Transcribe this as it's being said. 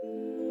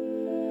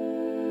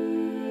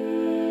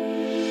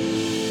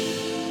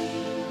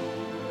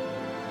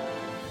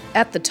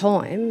At the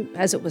time,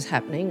 as it was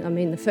happening, I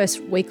mean, the first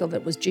week of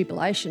it was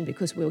jubilation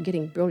because we were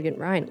getting brilliant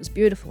rain. It was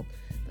beautiful.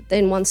 But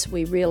then once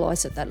we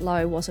realised that that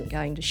low wasn't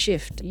going to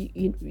shift,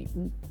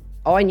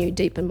 I knew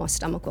deep in my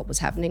stomach what was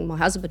happening. My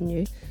husband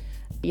knew.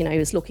 You know, he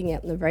was looking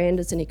out in the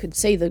verandas and he could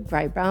see the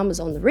grey brahmas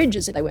on the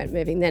ridges. They weren't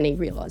moving. Then he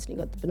realised and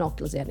he got the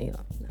binoculars out and he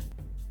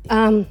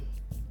no.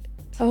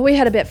 We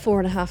had about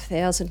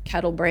 4,500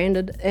 cattle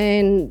branded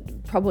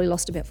and probably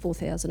lost about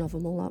 4,000 of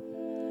them all up.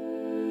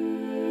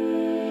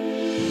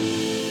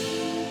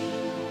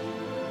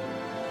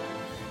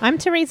 I'm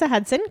Teresa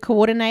Hudson,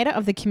 Coordinator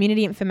of the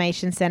Community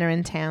Information Centre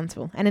in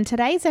Townsville, and in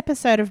today's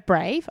episode of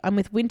Brave, I'm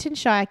with Winton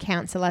Shire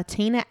Councillor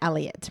Tina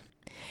Elliott.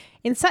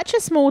 In such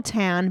a small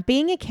town,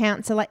 being a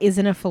councillor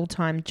isn't a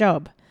full-time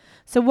job.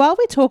 So while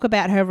we talk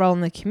about her role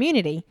in the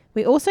community,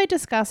 we also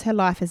discuss her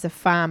life as a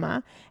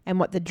farmer and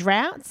what the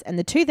droughts and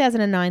the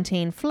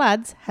 2019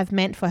 floods have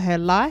meant for her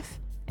life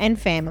and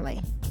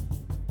family.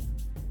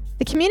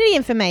 The Community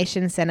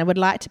Information Centre would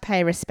like to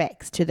pay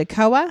respects to the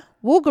Koa,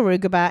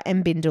 Wulgurugaba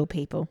and Bindal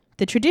people,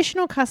 the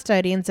traditional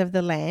custodians of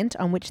the land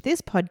on which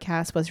this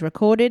podcast was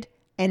recorded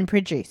and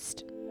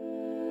produced.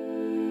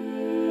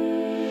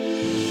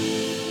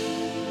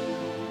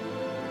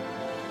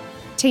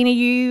 Tina,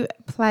 you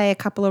play a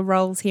couple of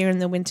roles here in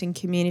the Winton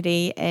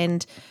community,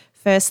 and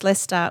first let's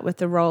start with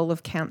the role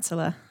of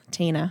Councillor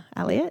Tina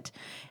Elliott.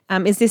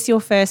 Is this your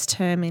first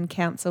term in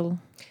council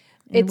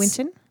in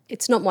Winton?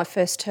 It's not my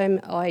first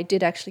term. I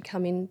did actually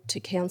come into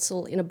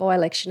council in a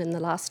by-election in the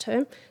last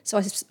term,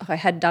 so I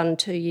had done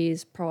 2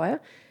 years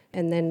prior,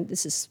 and then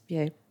this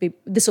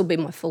will be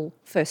my full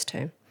first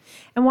term.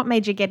 And what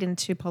made you get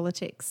into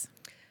politics?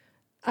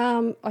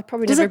 I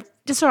probably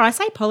Sorry, I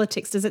say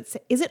politics. Is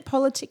it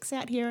politics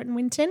out here in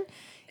Winton?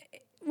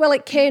 Well,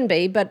 it can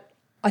be, but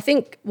I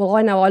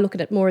look at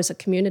it more as a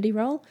community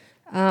role,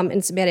 and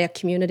it's about our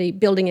community,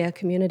 building our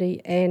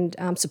community, and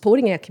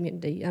supporting our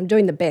community. I'm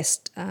doing the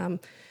best.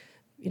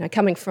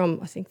 Coming from,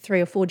 I think, 3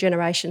 or 4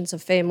 generations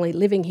of family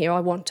living here, I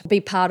want to be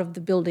part of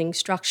the building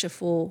structure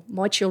for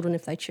my children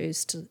if they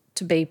choose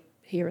to be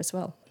here as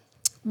well.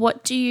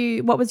 What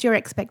was your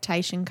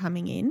expectation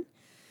coming in,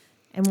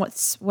 and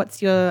what's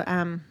your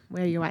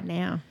where are you at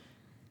now?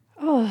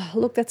 Oh,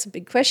 look, that's a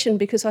big question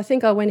because I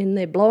think I went in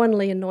there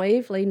blindly and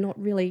naively,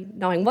 not really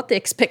knowing what the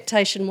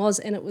expectation was,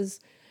 and it was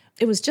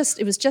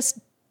just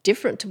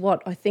different to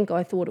what I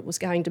thought it was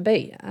going to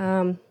be.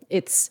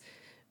 It's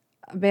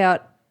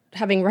about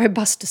having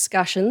robust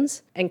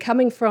discussions and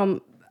coming from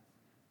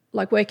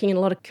like working in a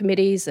lot of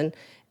committees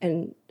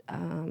and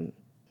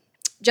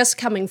just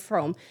coming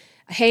from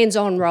a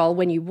hands-on role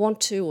when you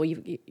want to, or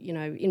you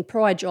in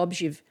prior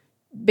jobs you've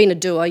been a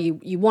doer,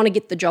 you want to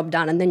get the job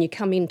done, and then you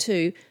come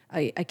into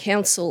a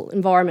council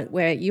environment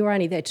where you're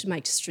only there to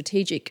make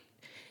strategic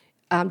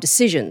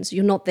decisions.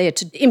 You're not there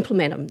to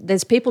implement them.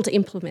 There's people to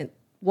implement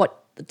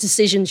what the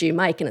decisions you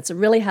make, and it's a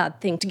really hard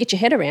thing to get your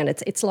head around.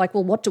 It's like,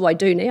 well, what do I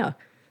do now?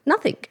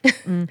 Nothing.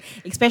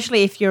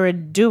 Especially if you're a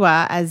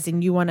doer, as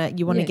in you want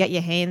to get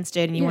your hands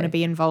dirty and you want to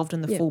be involved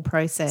in the full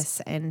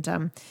process and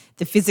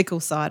the physical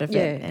side of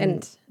it.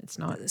 And it's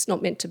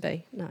not meant to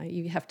be. No,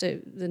 you have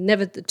to.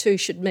 Never the two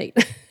should meet.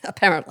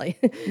 Apparently.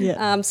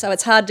 Yeah. So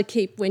it's hard to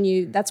keep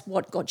that's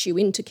what got you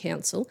into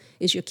council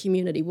is your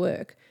community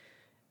work,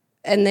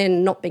 and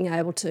then not being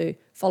able to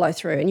follow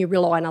through, and you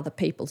rely on other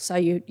people. So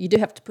you do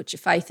have to put your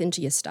faith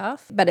into your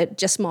staff, but it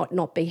just might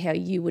not be how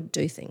you would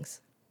do things.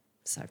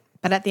 So.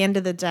 But at the end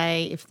of the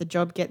day, if the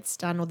job gets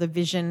done or the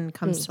vision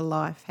comes to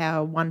life,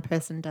 how one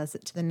person does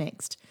it to the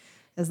next,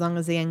 as long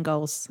as the end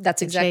goal's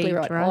That's exactly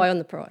achieved, right. Eye on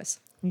the prize.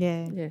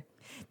 Yeah. Yeah.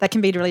 That can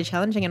be really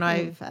challenging, and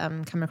I've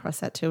come across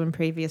that too in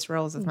previous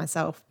roles of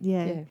myself.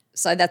 Yeah.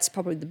 So that's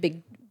probably the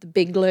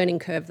big learning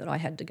curve that I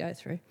had to go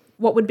through.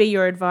 What would be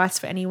your advice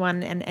for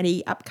anyone and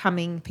any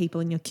upcoming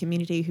people in your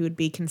community who would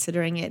be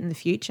considering it in the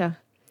future?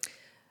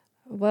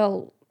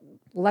 Well,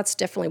 that's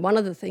definitely one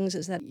of the things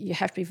is that you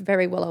have to be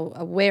very well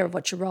aware of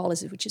what your role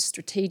is, which is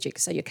strategic.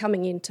 So you're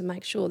coming in to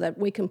make sure that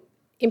we can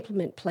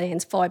implement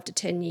plans 5 to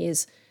 10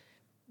 years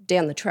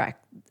down the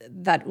track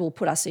that will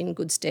put us in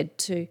good stead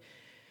to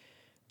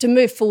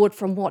move forward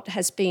from what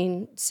has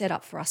been set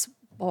up for us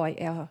by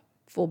our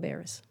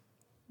forebearers.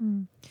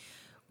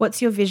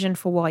 What's your vision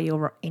for while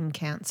you're in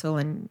council,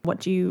 and what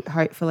do you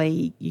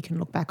hopefully you can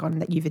look back on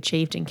that you've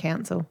achieved in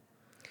council?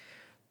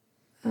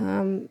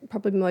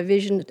 Probably my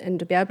vision, and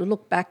to be able to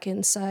look back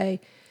and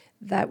say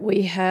that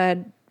we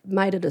had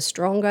made it a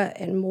stronger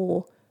and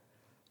more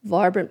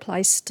vibrant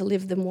place to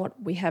live than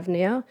what we have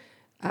now,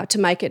 to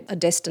make it a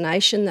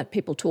destination that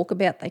people talk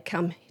about. They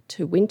come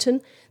to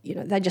Winton.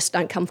 They just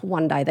don't come for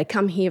one day. They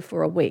come here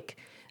for a week.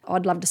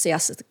 I'd love to see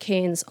us as the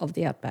Cairns of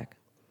the outback,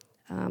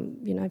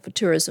 for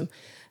tourism.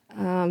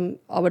 I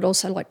would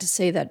also like to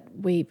see that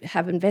we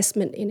have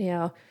investment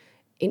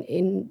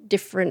in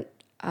different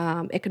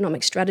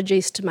economic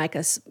strategies to make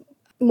us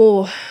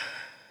more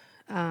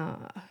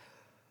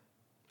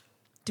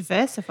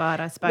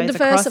diversified, I suppose.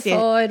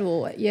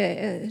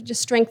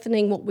 Just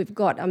strengthening what we've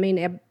got. I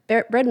mean,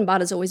 our bread and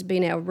butter's always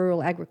been our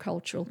rural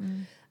agricultural.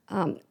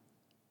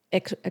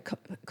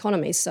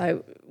 economies.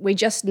 So we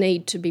just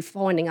need to be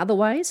finding other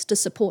ways to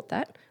support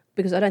that,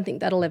 because I don't think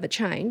that'll ever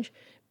change.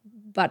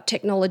 But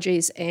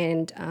technologies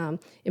and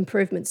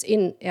improvements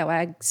in our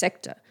ag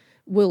sector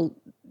will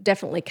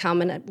definitely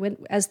come, and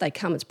as they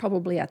come, it's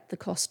probably at the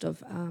cost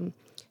of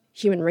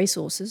human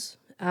resources.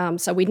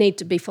 So we need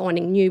to be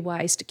finding new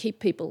ways to keep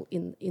people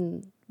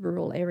in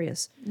rural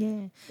areas.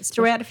 Yeah.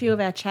 Throughout a few of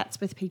our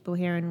chats with people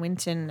here in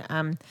Winton,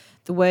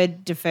 the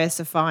word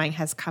diversifying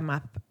has come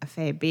up a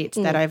fair bit,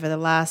 that over the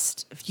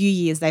last few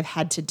years they've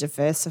had to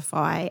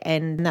diversify,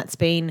 and that's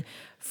been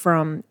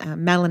from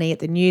Melanie at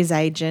the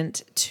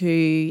newsagent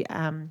to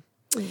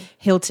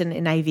Hilton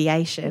in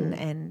aviation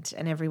and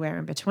everywhere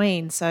in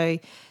between. So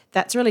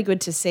that's really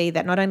good to see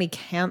that not only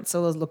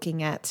council is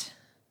looking at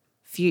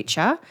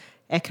future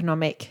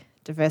economic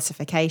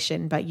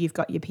diversification, but you've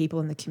got your people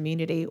in the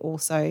community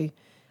also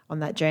on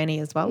that journey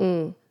as well,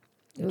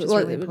 which is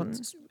really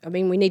important. I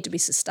mean, we need to be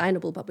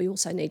sustainable, but we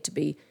also need to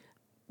be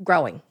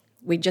growing.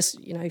 We just,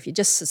 if you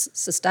just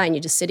sustain,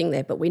 you're just sitting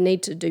there, but we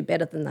need to do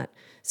better than that.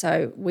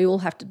 So we all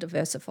have to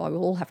diversify. We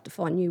all have to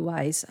find new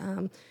ways,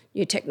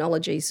 new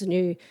technologies,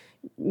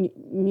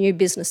 new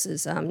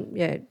businesses.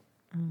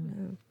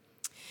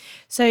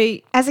 So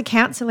as a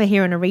councillor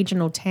here in a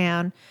regional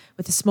town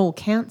with a small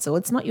council,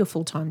 it's not your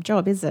full-time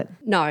job, is it?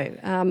 No,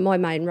 my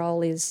main role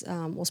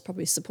was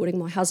probably supporting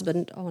my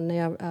husband on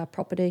our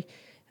property,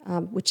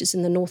 which is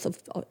in the north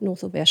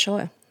of our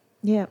shire.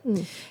 Yeah.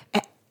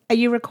 Are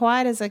you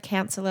required as a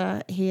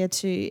councillor here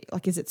to,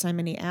 is it so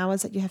many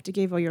hours that you have to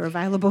give, or you're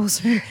available?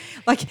 So,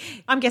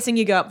 I'm guessing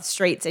you go up the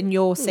streets and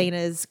you're seen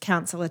as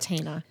Councillor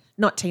Tina,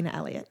 not Tina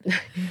Elliott.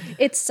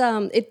 It's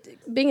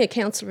being a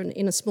councillor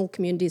in a small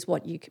community is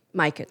what you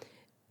make it.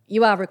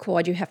 You are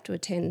required, you have to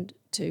attend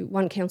to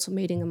one council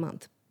meeting a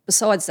month.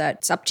 Besides that,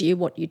 it's up to you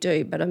what you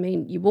do. But, I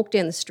mean, you walk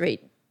down the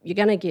street, you're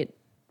going to get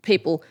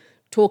people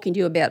talking to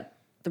you about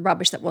the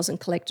rubbish that wasn't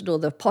collected, or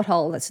the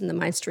pothole that's in the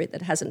main street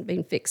that hasn't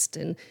been fixed,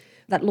 and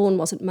that lawn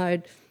wasn't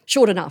mowed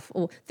short enough,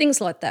 or things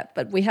like that.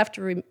 But we have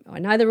to I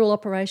know they're all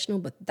operational,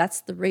 but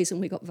that's the reason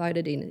we got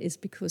voted in, is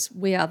because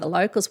we are the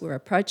locals, we're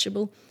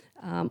approachable,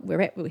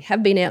 we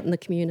have been out in the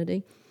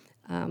community,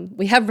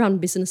 we have run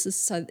businesses,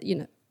 so,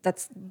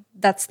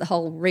 that's the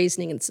whole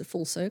reasoning, and it's a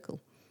full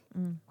circle.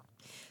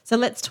 So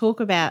let's talk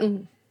about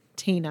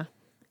Tina,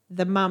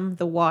 the mum,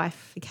 the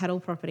wife, the cattle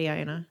property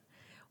owner.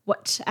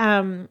 What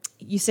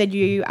you said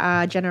you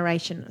are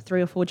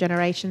 3 or 4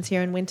 generations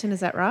here in Winton,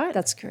 is that right?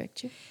 That's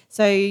correct, yeah.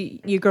 So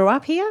you grew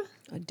up here?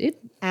 I did.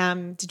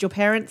 Did your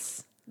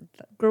parents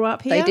grow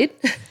up here? They did.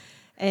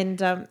 And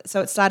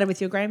so it started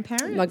with your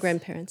grandparents? My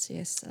grandparents,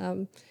 yes.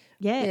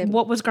 Yeah.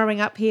 What was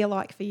growing up here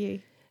like for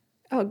you?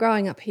 Oh,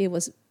 growing up here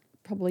was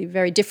probably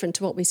very different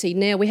to what we see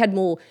now. We had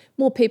more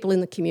people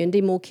in the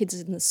community, more kids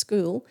in the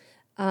school,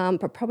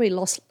 but probably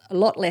lost a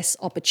lot less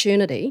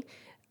opportunity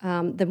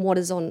than what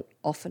is on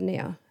offer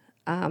now,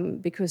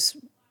 because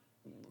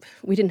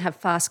we didn't have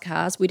fast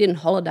cars, we didn't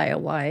holiday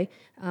away.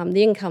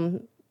 The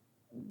income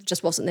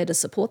just wasn't there to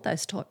support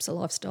those types of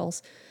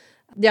lifestyles.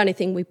 The only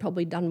thing we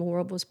probably done more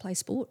of was play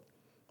sport,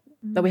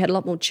 but we had a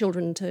lot more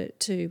children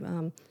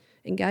to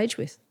engage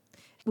with.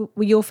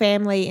 Were your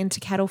family into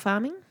cattle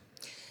farming?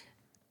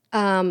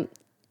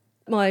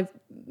 My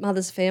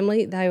mother's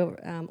family, they were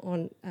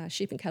on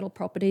sheep and cattle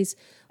properties,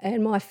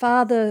 and my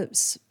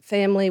father's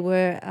family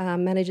were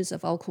managers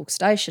of Old Cook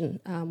Station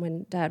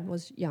when Dad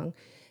was young.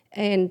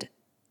 And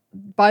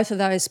both of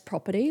those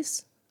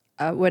properties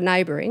were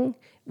neighbouring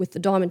with the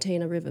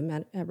Diamantina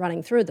River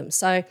running through them.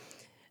 So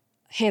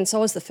hence I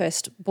was the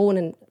first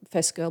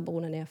girl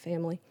born in our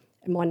family,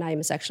 and my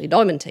name is actually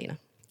Diamantina.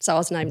 So I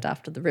was named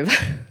after the river.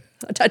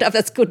 I don't know if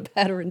that's good,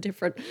 bad or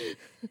indifferent.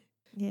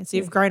 Yeah, so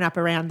you've grown up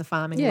around the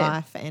farming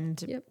life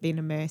and been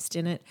immersed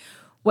in it.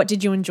 What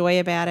did you enjoy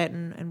about it,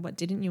 and what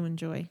didn't you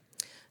enjoy?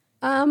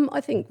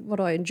 I think what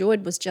I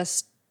enjoyed was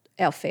just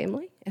our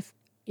family.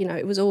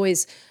 It was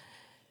always,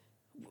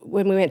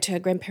 when we went to our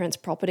grandparents'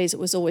 properties, it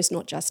was always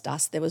not just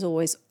us. There was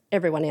always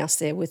everyone else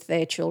there with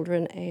their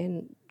children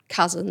and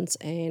cousins,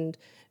 and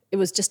it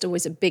was just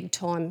always a big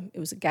time. It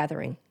was a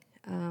gathering.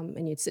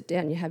 And you'd sit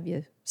down, you have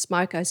your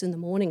smokos in the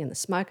morning and the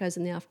smokos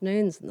in the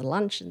afternoons and the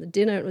lunch and the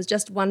dinner. It was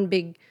just one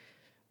big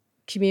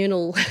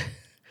communal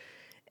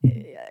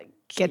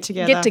get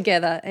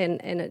together,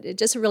 and it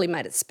just really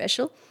made it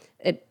special.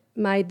 It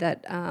made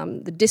that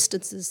the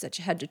distances that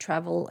you had to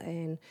travel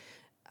and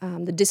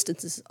the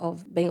distances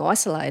of being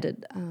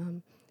isolated,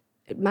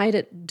 it made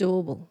it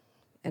doable,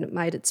 and it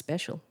made it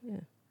special.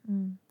 Yeah.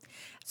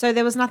 So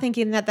there was nothing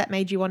in that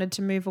made you wanted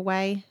to move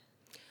away?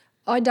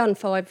 I'd done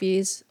 4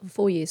 years,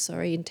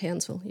 in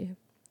Townsville. Yeah,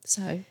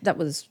 so that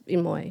was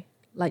in my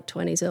late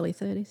 20s, early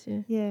 30s,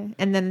 yeah. Yeah,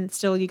 and then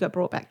still you got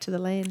brought back to the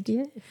land.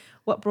 Yeah.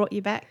 What brought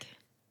you back?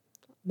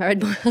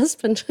 Married my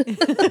husband.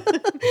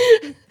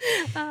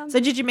 So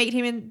did you meet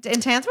him in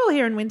Townsville or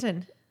here in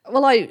Winton?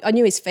 Well, I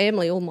knew his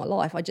family all my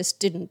life. I just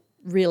didn't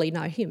really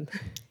know him.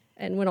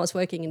 And when I was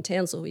working in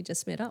Townsville, we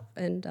just met up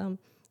and,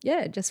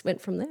 it just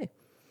went from there.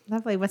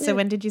 Lovely. So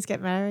when did you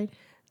get married?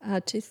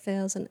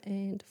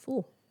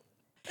 2004.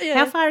 Yeah.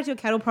 How far is your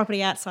cattle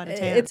property outside of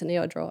town? It's an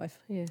hour drive,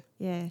 yeah.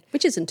 Yeah.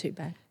 Which isn't too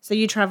bad. So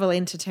you travel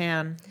into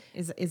town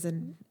is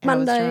an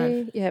hour's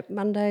drive.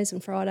 Mondays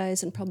and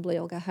Fridays, and probably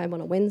I'll go home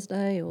on a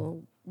Wednesday or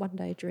one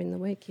day during the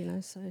week,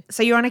 so.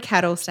 So you're on a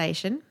cattle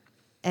station,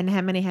 and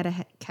how many head of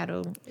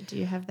cattle do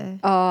you have there?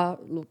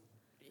 Look,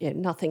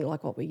 nothing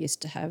like what we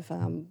used to have.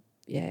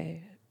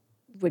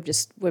 We've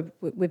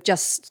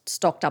just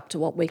stocked up to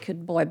what we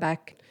could buy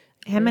back.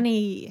 How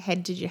many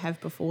head did you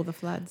have before the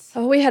floods?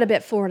 Oh, we had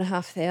about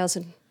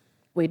 4,500.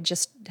 We'd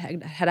just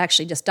had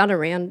actually just done a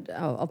round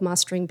of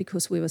mustering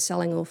because we were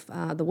selling off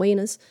the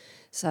weaners,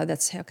 so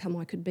that's how come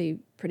I could be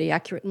pretty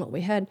accurate in what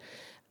we had,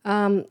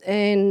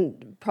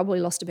 and probably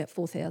lost about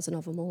 4,000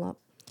 of them all up.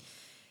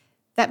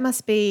 That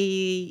must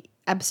be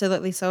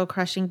absolutely soul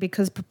crushing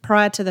because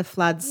prior to the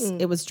floods,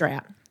 it was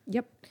drought.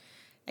 Yep.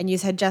 And you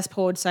had just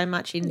poured so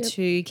much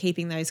into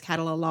keeping those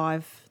cattle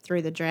alive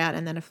through the drought,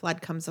 and then a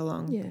flood comes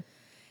along. Yeah.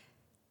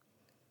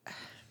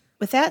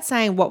 Without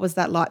saying what was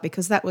that like,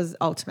 because that was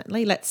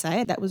ultimately, let's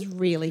say, that was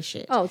really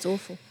shit. Oh, it's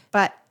awful.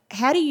 But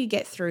how do you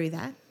get through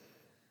that?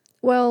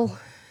 Well,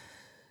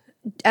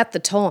 at the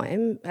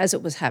time, as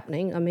it was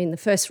happening, I mean, the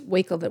first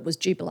week of it was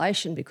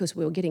jubilation because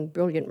we were getting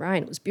brilliant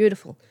rain. It was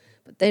beautiful.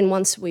 But then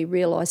once we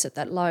realised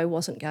that low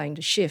wasn't going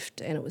to shift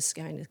and it was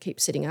going to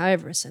keep sitting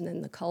over us, and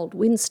then the cold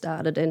wind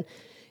started and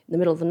in the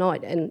middle of the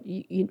night, and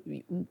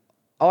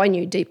I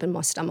knew deep in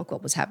my stomach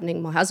what was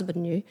happening. My husband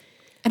knew.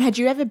 And had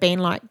you ever been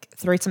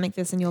through something like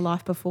this in your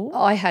life before?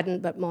 I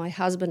hadn't, but my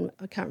husband,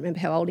 I can't remember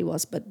how old he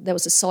was, but there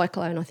was a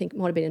cyclone, I think it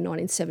might have been in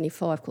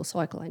 1975, called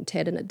Cyclone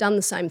Ted, and it done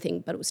the same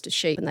thing, but it was to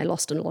sheep, and they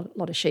lost a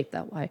lot of sheep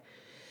that way.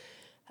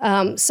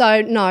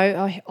 So,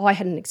 no, I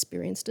hadn't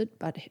experienced it,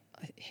 but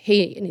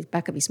he, in his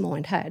back of his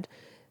mind, had.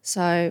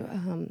 So,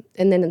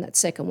 and then in that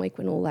second week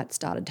when all that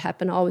started to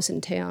happen, I was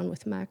in town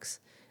with Max,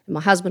 and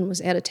my husband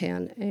was out of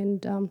town,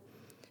 and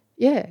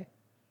Yeah.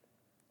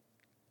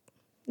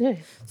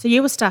 So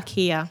you were stuck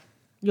here.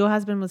 Your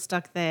husband was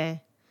stuck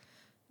there.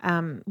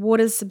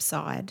 Waters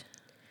subside.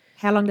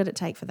 How long did it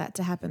take for that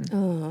to happen?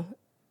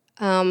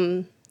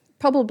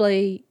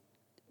 Probably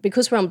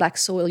because we're on black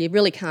soil, you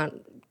really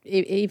can't,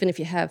 even if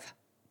you have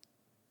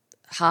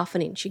half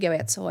an inch, you go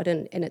outside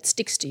and it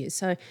sticks to you.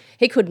 So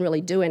he couldn't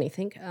really do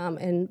anything.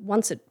 And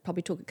once it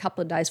probably took a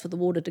couple of days for the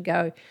water to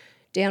go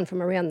down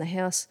from around the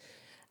house,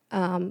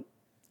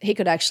 he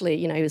could actually,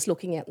 he was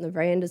looking out in the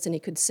verandas and he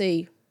could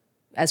see,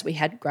 as we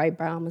had grey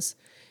Brahmas,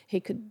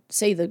 he could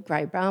see the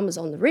grey Brahmas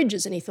on the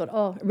ridges, and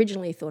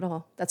originally he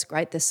thought, that's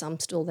great, there's some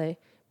still there.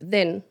 But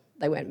then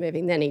they weren't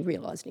moving. Then he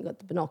realised, and he got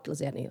the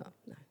binoculars out and he thought,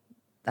 no.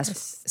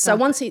 So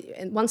once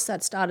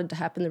that started to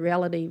happen, the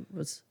reality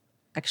was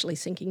actually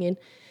sinking in.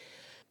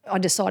 I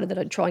decided that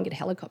I'd try and get a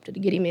helicopter to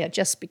get him out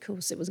just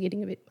because it was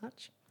getting a bit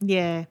much.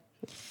 Yeah.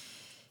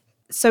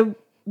 So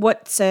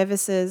what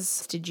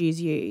services did you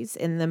use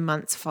in the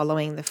months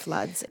following the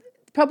floods?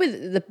 Probably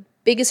the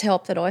biggest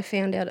help that I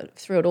found out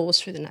through it all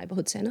was through the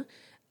neighbourhood centre.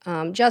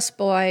 Just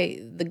by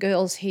the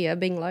girls here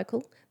being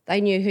local, they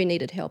knew who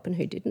needed help and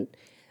who didn't.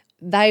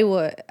 They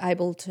were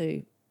able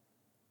to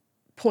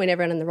point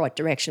everyone in the right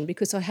direction,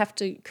 because I have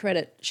to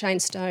credit Shane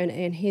Stone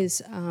and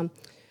his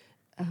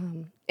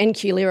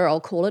NQLIRA,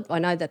 I'll call it. I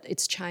know that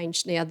it's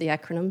changed now, the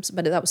acronyms,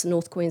 but that was the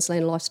North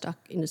Queensland Livestock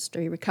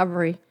Industry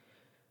Recovery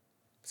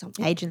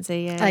something.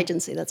 Agency, yeah.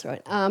 Agency, that's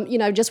right.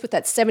 Just with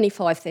that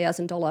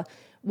 $75,000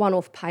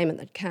 one-off payment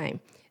that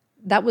came,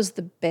 that was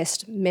the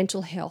best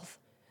mental health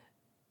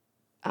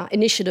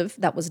initiative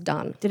that was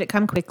done. Did it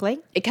come quickly?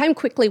 It came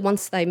quickly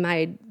once they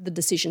made the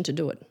decision to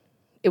do it.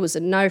 It was a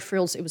no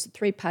frills. It was a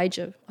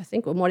 3-pager, I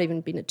think, or it might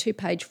even been a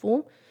 2-page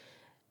form,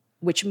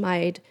 which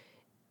made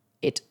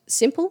it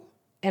simple.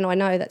 And I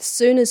know that as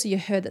soon as you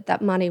heard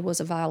that money was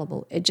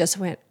available, it just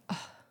went,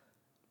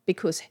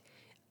 because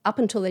up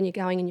until then you're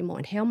going in your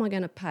mind, how am I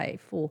going to pay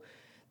for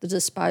the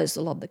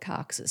disposal of the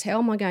carcasses? How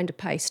am I going to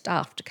pay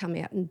staff to come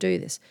out and do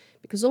this?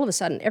 Because all of a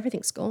sudden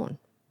everything's gone.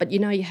 But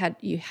you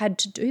had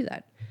to do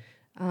that.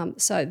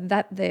 So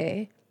that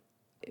there,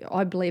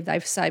 I believe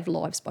they've saved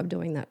lives by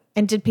doing that.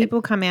 And did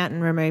people come out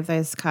and remove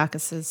those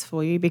carcasses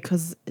for you?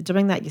 Because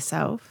doing that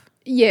yourself?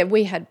 Yeah,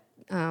 we had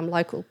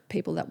local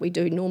people that we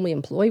do normally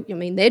employ. I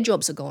mean, their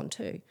jobs are gone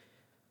too.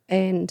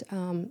 And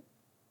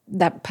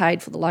that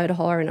paid for the loader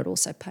hire, and it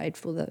also paid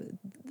for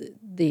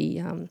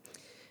the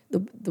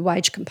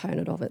wage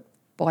component of it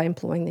by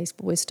employing these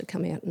boys to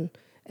come out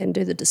and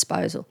do the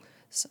disposal.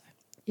 So,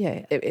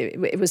 yeah,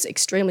 it was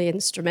extremely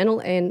instrumental,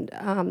 and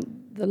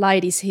the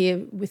ladies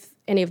here, with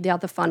any of the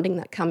other funding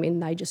that come in,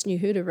 they just knew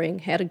who to ring,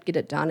 how to get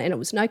it done, and it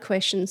was no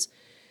questions.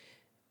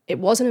 It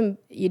wasn't.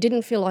 You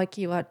didn't feel like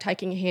you were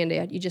taking a hand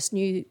out. You just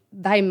knew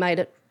they made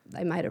it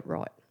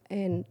right,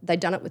 and they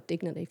done it with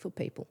dignity for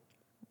people.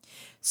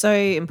 So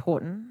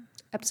important.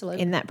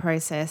 Absolutely. In that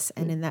process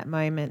and in that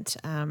moment,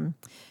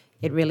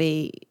 it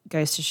really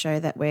goes to show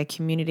that we're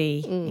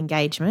community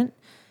engagement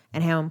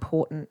and how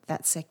important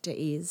that sector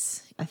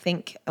is. I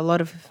think a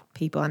lot of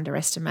people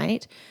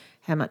underestimate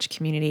how much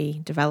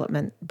community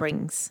development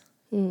brings.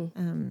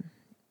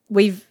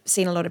 we've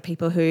seen a lot of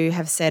people who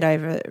have said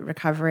over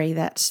recovery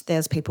that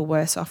there's people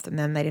worse off than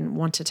them. They didn't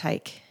want to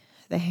take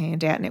the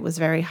hand out and it was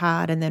very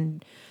hard. And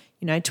then,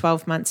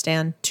 12 months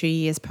down, 2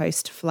 years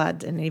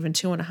post-flood, and even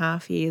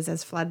 2.5 years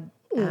as flood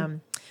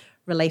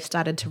relief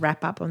started to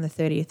wrap up on the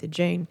 30th of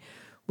June,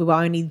 we were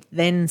only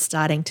then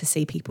starting to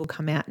see people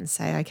come out and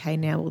say, okay,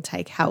 now we'll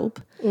take help.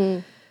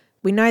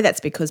 We know that's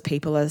because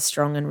people are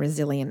strong and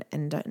resilient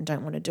and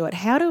don't want to do it.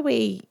 How do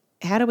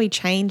we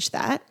change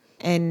that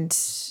and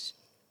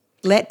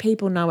let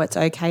people know it's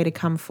okay to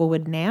come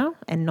forward now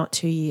and not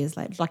 2 years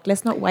later? Like,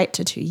 let's not wait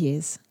to 2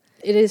 years.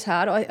 It is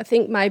hard. I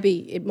think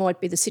maybe it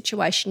might be the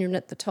situation you're in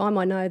at the time.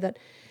 I know that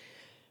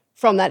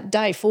from that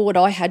day forward,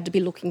 I had to be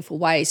looking for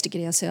ways to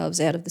get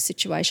ourselves out of the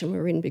situation we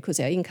were in because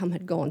our income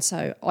had gone.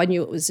 So I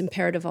knew it was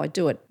imperative I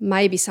do it.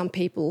 Maybe some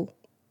people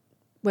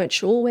weren't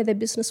sure where their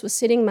business was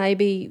sitting.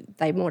 Maybe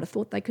they might have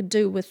thought they could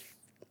do with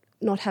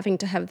not having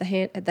to have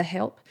the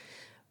help.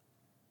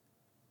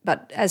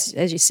 But as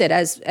you said,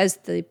 as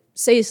the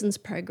seasons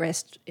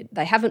progressed,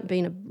 they haven't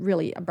been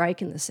really a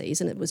break in the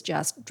season. It was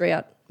just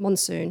drought,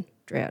 monsoon,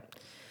 drought.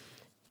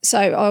 So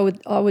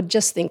I would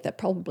just think that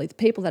probably the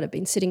people that have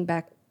been sitting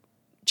back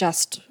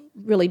just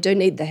really do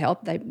need the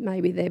help.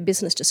 Maybe their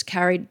business just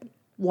carried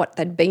what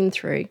they'd been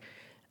through,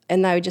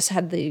 and they just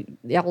had the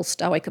old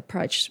stoic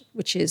approach,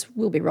 which is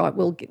we'll be right,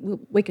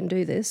 we can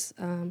do this.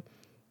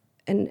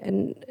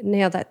 And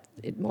now that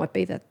it might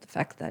be that the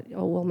fact that,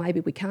 maybe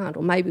we can't,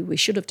 or maybe we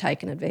should have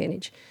taken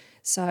advantage.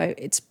 So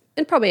it's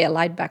probably a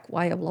laid-back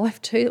way of life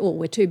too, or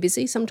we're too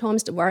busy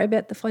sometimes to worry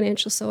about the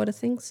financial side of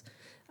things.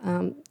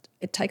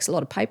 It takes a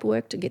lot of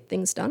paperwork to get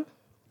things done,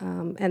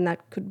 and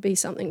that could be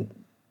something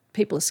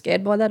people are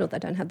scared by that, or they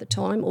don't have the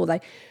time, or the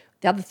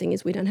other thing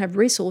is we don't have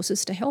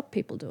resources to help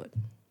people do it.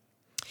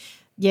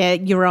 Yeah,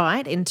 you're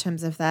right in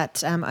terms of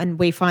that. And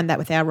we find that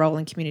with our role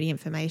in Community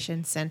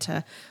Information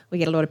Centre, we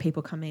get a lot of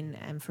people come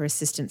in for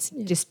assistance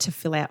just to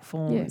fill out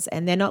forms.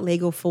 And they're not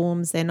legal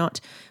forms. We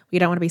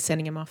don't want to be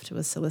sending them off to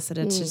a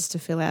solicitor just to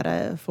fill out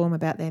a form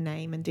about their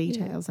name and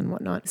details and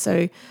whatnot.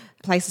 So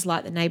places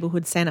like the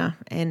Neighbourhood Centre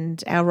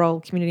and our role,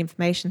 Community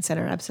Information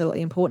Centre, are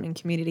absolutely important in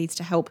communities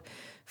to help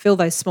fill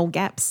those small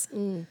gaps.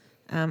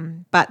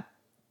 But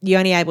you're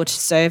only able to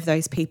serve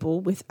those people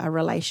with a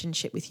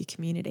relationship with your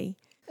community.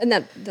 And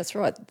that's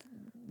right.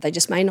 They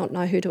just may not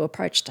know who to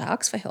approach to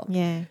ask for help.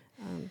 Yeah.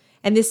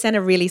 And this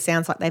centre really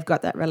sounds like they've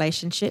got that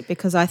relationship,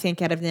 because I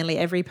think out of nearly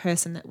every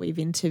person that we've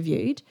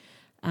interviewed,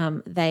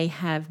 they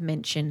have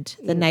mentioned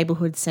the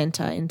Neighbourhood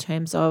Centre in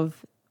terms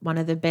of one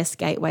of the best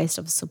gateways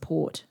of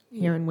support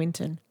here in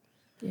Winton.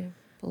 Yeah,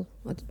 well,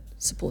 I'd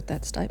support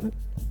that statement.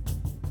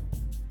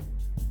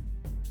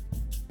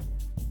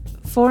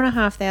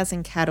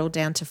 4,500 cattle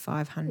down to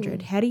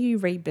 500. How do you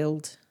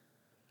rebuild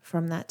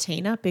from that,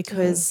 Tina?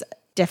 Because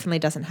definitely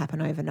doesn't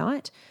happen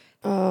overnight.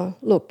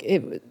 Look,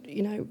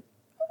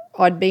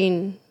 I'd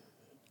been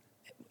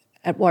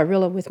at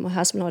Wairilla with my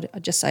husband,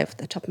 I'd just say off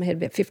the top of my head,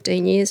 about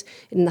 15 years.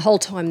 And the whole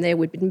time there,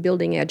 we'd been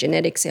building our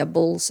genetics, our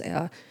bulls,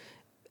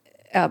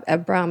 our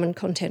Brahman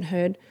content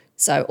herd.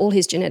 So all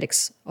his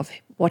genetics of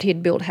what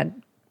he'd built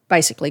had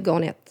basically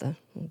gone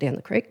down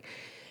the creek.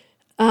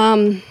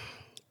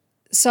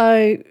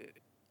 So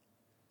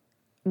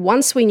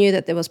once we knew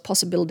that there was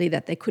possibility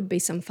that there could be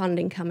some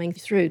funding coming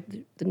through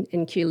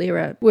in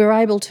Kulira, we were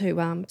able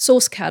to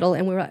source cattle,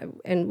 and we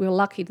were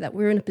lucky that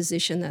we were in a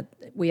position that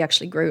we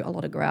actually grew a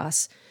lot of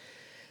grass,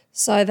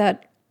 so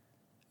that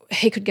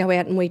he could go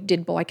out, and we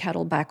did buy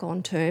cattle back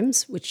on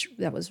terms, which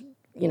that was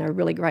a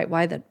really great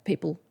way that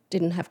people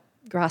didn't have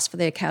grass for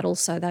their cattle,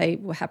 so they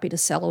were happy to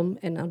sell them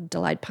in a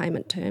delayed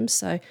payment terms.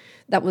 So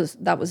that was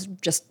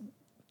just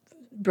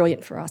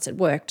brilliant for us. It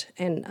worked,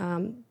 and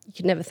you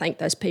can never thank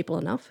those people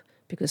enough,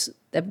 because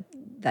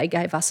they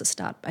gave us a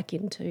start back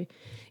into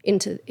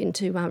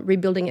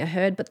rebuilding our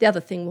herd. But the other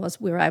thing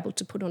was we were able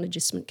to put on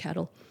agistment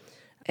cattle,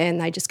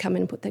 and they just come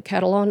in and put their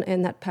cattle on,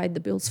 and that paid the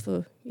bills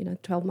for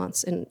 12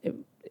 months, and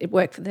it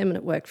worked for them and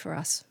it worked for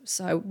us.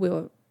 So we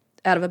were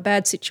out of a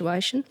bad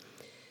situation,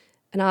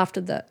 and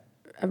after the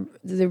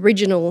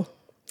original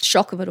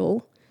shock of it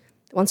all,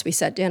 once we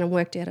sat down and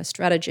worked out a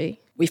strategy,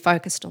 we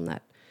focused on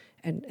that,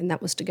 and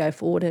that was to go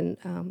forward. And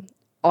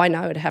I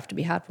know it'd have to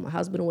be hard for my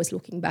husband, always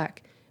looking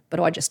back. But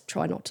I just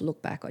try not to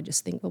look back. I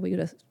just think, we've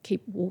got to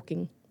keep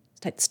walking,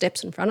 take the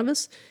steps in front of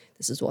us.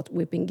 This is what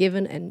we've been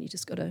given, and you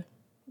just got to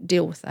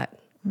deal with that.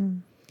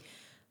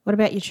 What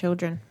about your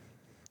children?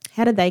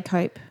 How did they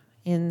cope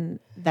in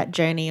that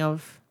journey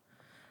of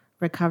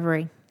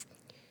recovery?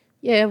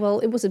 Yeah, well,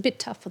 it was a bit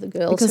tough for the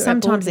girls. Because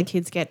sometimes the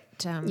kids get...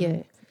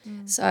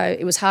 So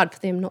it was hard for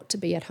them not to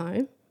be at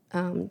home,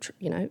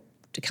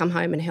 to come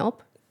home and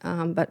help.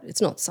 But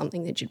it's not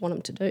something that you'd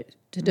want them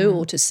to do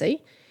or to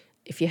see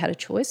if you had a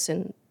choice.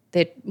 And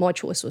our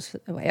choice was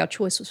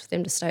for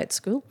them to stay at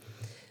school.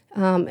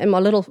 And my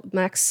little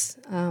Max,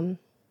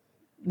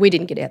 we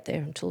didn't get out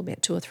there until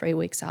about 2 or 3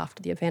 weeks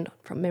after the event,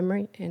 from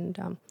memory. And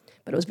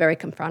but it was very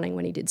confronting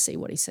when he did see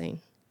what he's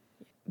seen.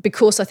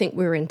 Because I think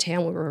we were in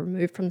town, we were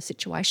removed from the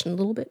situation a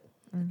little bit.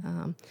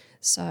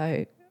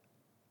 So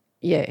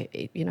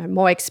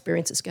my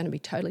experience is going to be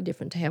totally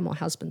different to how my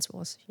husband's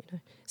was,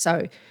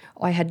 So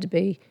I had to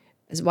be,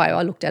 as the way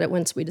I looked at it,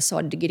 once we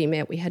decided to get him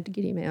out, we had to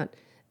get him out.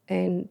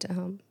 And,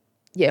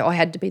 I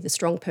had to be the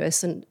strong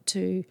person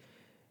to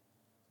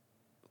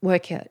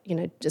work out,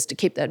 just to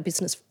keep that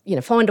business,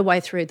 find a way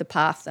through the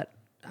path that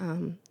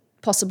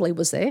possibly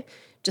was there,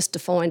 just to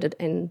find it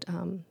and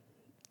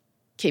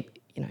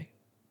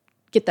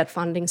get that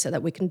funding so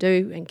that we can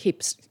do and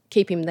keep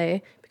him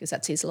there, because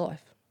that's his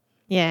life.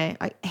 Yeah,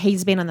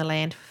 he's been on the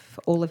land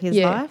for all of his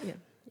life?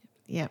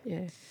 Yeah.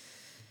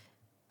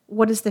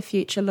 What does the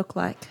future look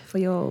like for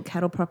your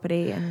cattle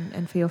property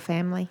and for your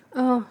family?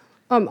 Oh,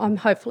 I'm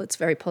hopeful it's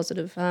very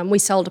positive. We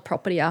sold a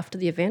property after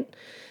the event,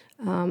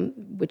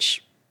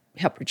 which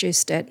helped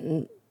reduce debt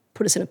and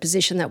put us in a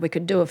position that we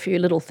could do a few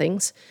little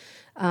things.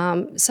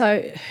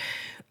 So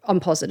I'm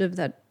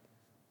positively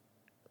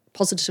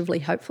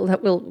hopeful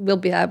that we'll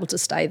be able to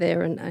stay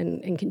there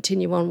and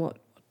continue on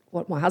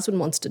what my husband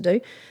wants to do,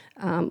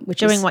 which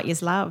doing is what you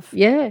love.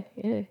 Yeah.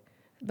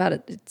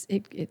 But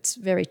it's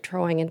very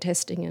trying and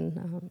testing,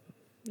 and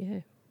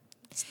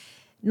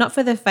Not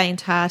for the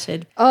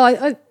faint-hearted. Oh,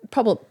 I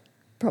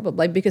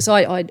probably because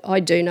I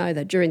do know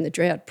that during the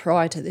drought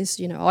prior to this,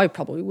 I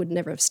probably would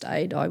never have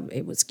stayed.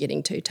 It was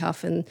getting too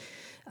tough, and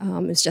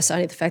it's just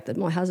only the fact that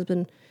my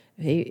husband,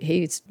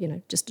 he's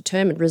just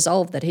determined,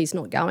 resolved that he's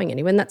not going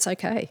anywhere, and that's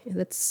okay.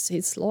 That's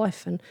his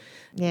life, and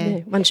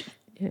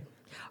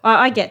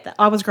I get that.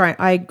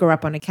 I grew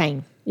up on a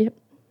cane. Yep.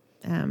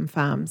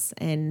 Farms,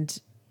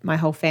 and my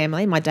whole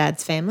family, my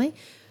dad's family,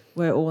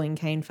 were all in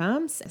cane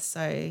farms.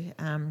 So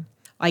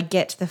I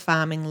get the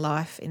farming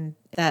life in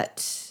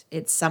that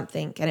it's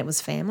something, and it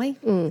was family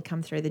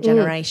come through the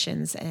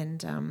generations,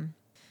 and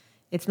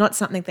it's not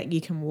something that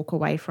you can walk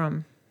away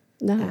from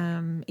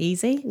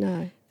easy.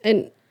 No.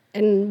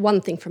 And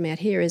one thing from out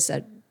here is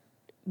that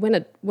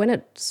when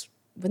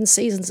the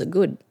seasons are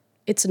good,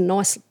 it's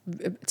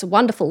a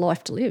wonderful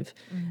life to live.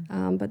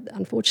 But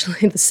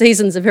unfortunately, the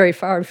seasons are very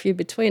far and few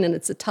between, and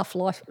it's a tough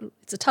life.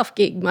 It's a tough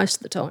gig most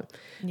of the time.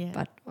 Yeah.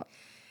 But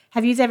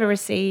have you ever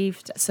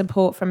received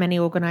support from any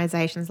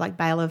organisations like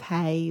Bale of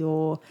Hay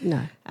or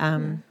no.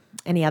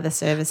 Any other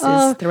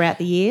services throughout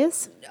the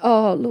years?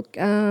 Oh, look,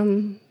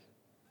 Drought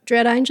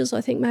Angels,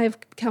 I think, may have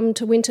come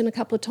to Winton a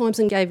couple of times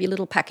and gave you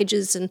little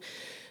packages, and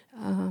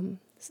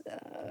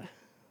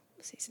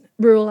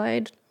Rural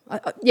Aid.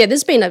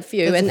 There's been a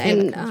few,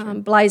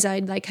 and Blaze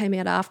Aid, they came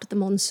out after the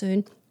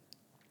monsoon.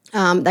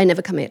 They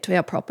never come out to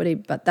our property,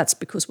 but that's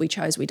because we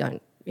chose we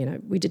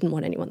didn't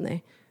want anyone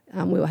there.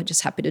 We were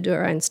just happy to do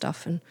our own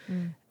stuff. And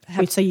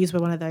so you were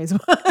one of those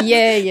ones.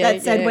 Yeah.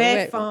 That said,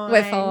 we're fine.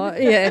 We're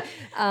fine, yeah.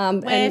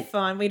 We're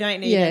fine. We don't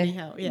need any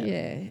help. Yeah.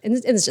 And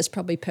it's just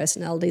probably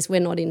personalities.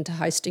 We're not into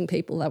hosting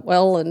people that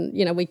well, and,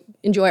 we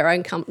enjoy our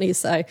own company,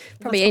 so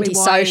probably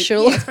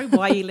antisocial. That's probably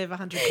why you live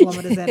 100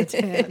 kilometres out of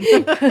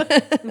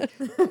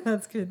town.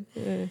 That's good.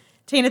 Yeah.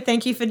 Tina,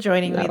 thank you for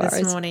joining me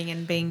this morning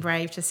and being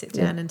brave to sit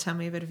down and tell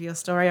me a bit of your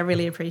story. I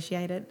really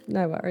appreciate it.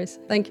 No worries.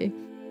 Thank you.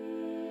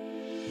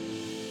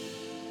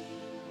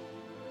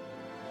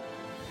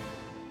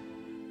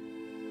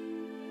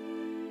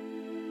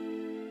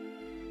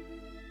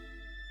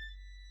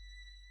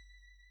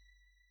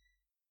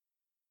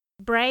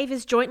 Brave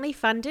is jointly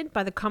funded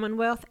by the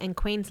Commonwealth and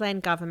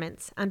Queensland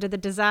governments under the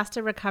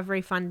Disaster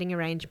Recovery Funding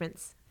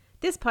Arrangements.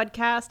 This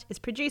podcast is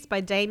produced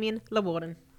by Damien Lawarden.